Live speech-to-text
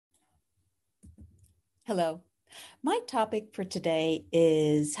Hello. My topic for today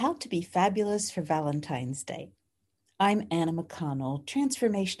is how to be fabulous for Valentine's Day. I'm Anna McConnell,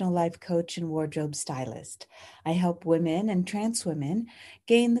 transformational life coach and wardrobe stylist. I help women and trans women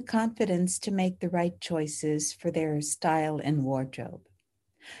gain the confidence to make the right choices for their style and wardrobe.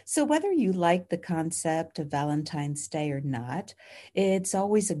 So, whether you like the concept of Valentine's Day or not, it's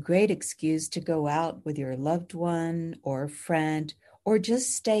always a great excuse to go out with your loved one or friend or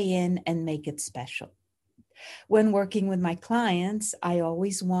just stay in and make it special. When working with my clients, I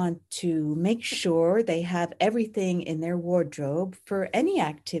always want to make sure they have everything in their wardrobe for any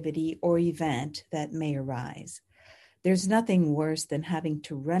activity or event that may arise. There's nothing worse than having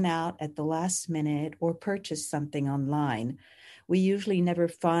to run out at the last minute or purchase something online. We usually never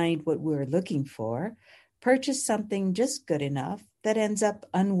find what we're looking for, purchase something just good enough that ends up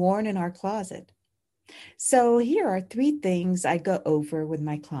unworn in our closet. So here are three things I go over with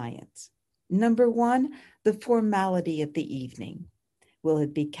my clients. Number one, the formality of the evening. Will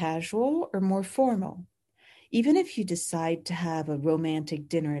it be casual or more formal? Even if you decide to have a romantic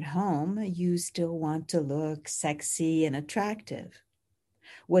dinner at home, you still want to look sexy and attractive.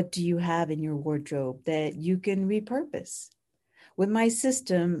 What do you have in your wardrobe that you can repurpose? With my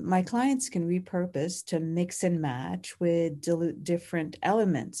system, my clients can repurpose to mix and match with different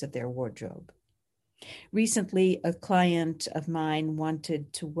elements of their wardrobe. Recently, a client of mine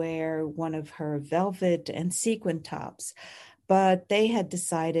wanted to wear one of her velvet and sequin tops, but they had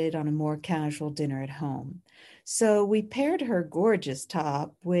decided on a more casual dinner at home. So we paired her gorgeous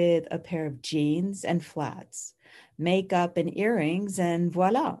top with a pair of jeans and flats, makeup and earrings, and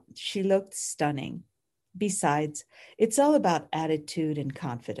voila, she looked stunning. Besides, it's all about attitude and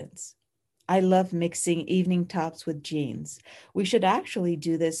confidence. I love mixing evening tops with jeans. We should actually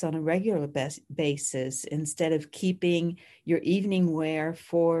do this on a regular basis instead of keeping your evening wear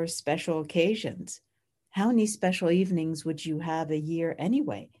for special occasions. How many special evenings would you have a year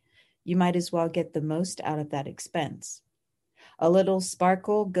anyway? You might as well get the most out of that expense. A little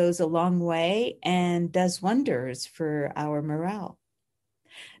sparkle goes a long way and does wonders for our morale.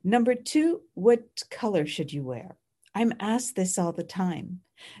 Number two, what color should you wear? I'm asked this all the time.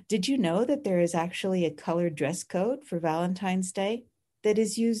 Did you know that there is actually a color dress code for Valentine's Day that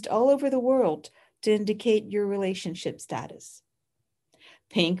is used all over the world to indicate your relationship status?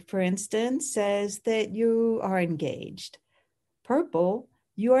 Pink, for instance, says that you are engaged. Purple,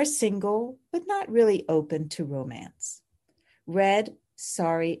 you are single, but not really open to romance. Red,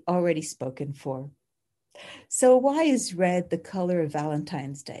 sorry, already spoken for. So, why is red the color of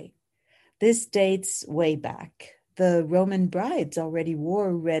Valentine's Day? This dates way back. The Roman brides already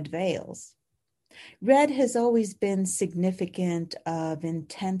wore red veils. Red has always been significant of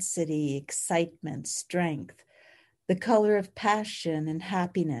intensity, excitement, strength, the color of passion and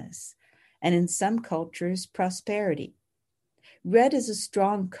happiness, and in some cultures, prosperity. Red is a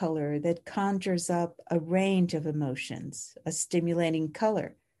strong color that conjures up a range of emotions, a stimulating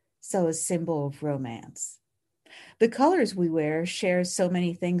color, so a symbol of romance. The colors we wear share so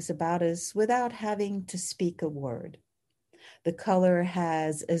many things about us without having to speak a word. The color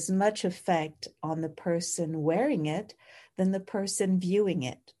has as much effect on the person wearing it than the person viewing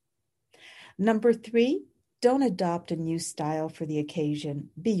it. Number three, don't adopt a new style for the occasion.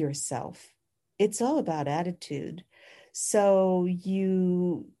 Be yourself. It's all about attitude. So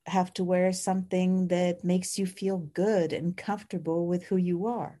you have to wear something that makes you feel good and comfortable with who you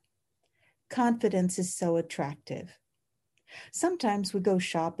are. Confidence is so attractive. Sometimes we go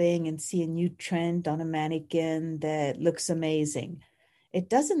shopping and see a new trend on a mannequin that looks amazing. It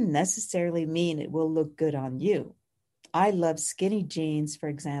doesn't necessarily mean it will look good on you. I love skinny jeans, for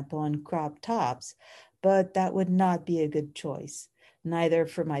example, and crop tops, but that would not be a good choice, neither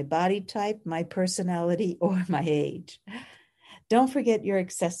for my body type, my personality, or my age. Don't forget your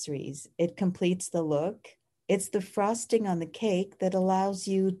accessories. It completes the look. It's the frosting on the cake that allows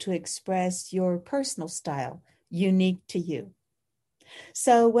you to express your personal style, unique to you.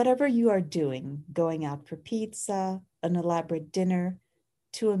 So, whatever you are doing, going out for pizza, an elaborate dinner,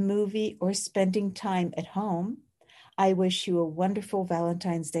 to a movie, or spending time at home, I wish you a wonderful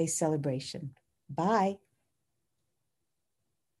Valentine's Day celebration. Bye.